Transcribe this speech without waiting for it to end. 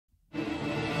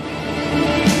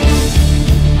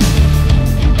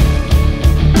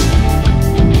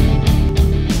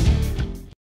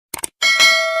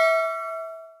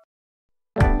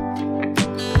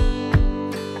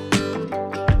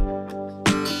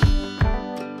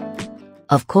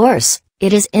Of course,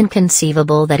 it is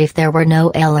inconceivable that if there were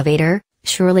no elevator,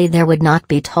 surely there would not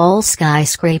be tall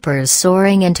skyscrapers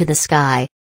soaring into the sky.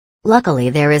 Luckily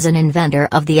there is an inventor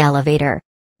of the elevator.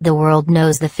 The world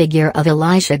knows the figure of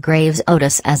Elisha Graves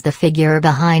Otis as the figure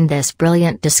behind this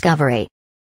brilliant discovery.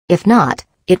 If not,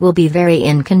 it will be very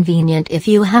inconvenient if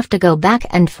you have to go back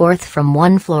and forth from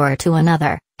one floor to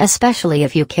another, especially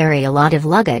if you carry a lot of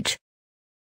luggage.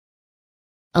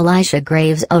 Elisha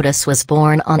Graves Otis was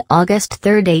born on August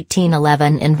 3,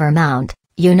 1811 in Vermont,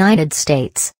 United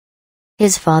States.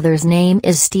 His father's name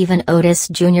is Stephen Otis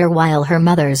Jr. while her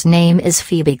mother's name is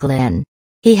Phoebe Glynn.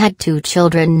 He had two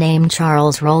children named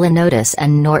Charles Rowland Otis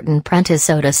and Norton Prentice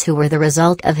Otis who were the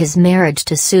result of his marriage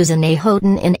to Susan A.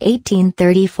 Houghton in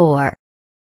 1834.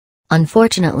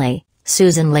 Unfortunately,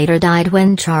 Susan later died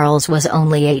when Charles was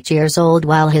only 8 years old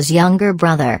while his younger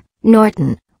brother,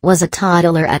 Norton, was a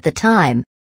toddler at the time.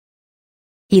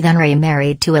 He then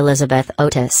remarried to Elizabeth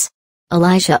Otis.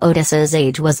 Elisha Otis's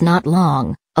age was not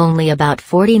long, only about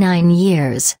 49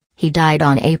 years. He died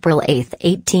on April 8,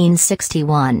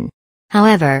 1861.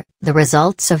 However, the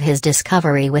results of his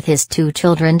discovery with his two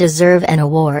children deserve an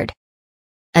award.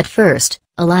 At first,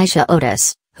 Elisha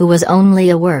Otis, who was only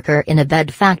a worker in a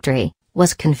bed factory,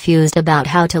 was confused about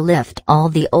how to lift all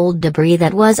the old debris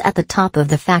that was at the top of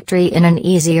the factory in an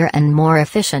easier and more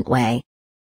efficient way.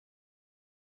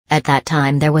 At that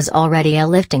time there was already a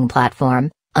lifting platform.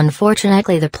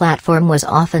 Unfortunately the platform was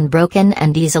often broken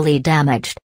and easily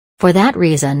damaged. For that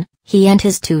reason, he and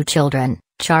his two children,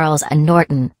 Charles and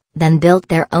Norton, then built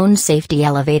their own safety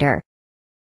elevator.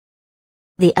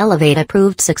 The elevator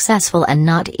proved successful and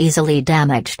not easily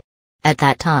damaged. At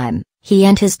that time, he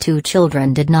and his two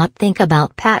children did not think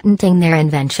about patenting their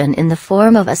invention in the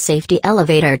form of a safety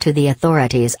elevator to the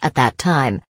authorities at that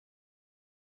time.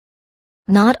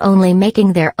 Not only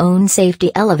making their own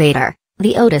safety elevator,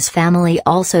 the Otis family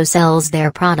also sells their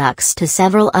products to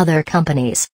several other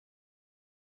companies.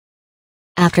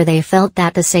 After they felt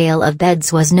that the sale of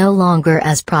beds was no longer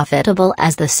as profitable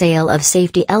as the sale of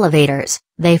safety elevators,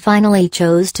 they finally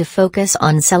chose to focus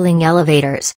on selling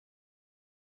elevators.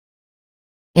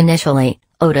 Initially,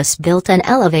 Otis built an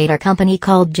elevator company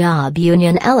called Job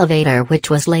Union Elevator which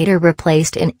was later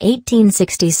replaced in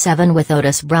 1867 with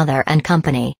Otis Brother and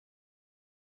Company.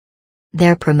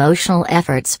 Their promotional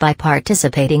efforts by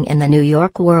participating in the New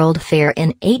York World Fair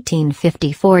in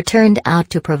 1854 turned out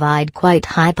to provide quite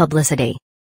high publicity.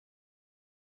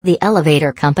 The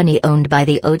elevator company owned by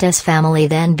the Otis family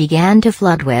then began to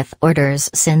flood with orders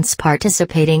since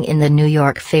participating in the New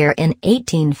York Fair in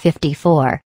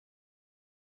 1854.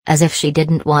 As if she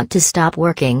didn't want to stop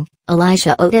working,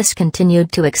 Elisha Otis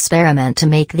continued to experiment to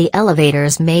make the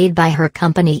elevators made by her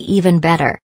company even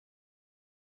better.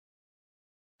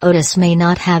 Otis may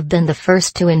not have been the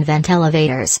first to invent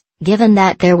elevators, given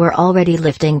that there were already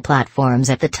lifting platforms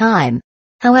at the time.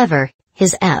 However,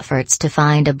 his efforts to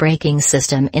find a braking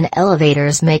system in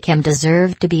elevators make him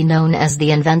deserve to be known as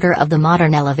the inventor of the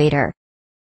modern elevator.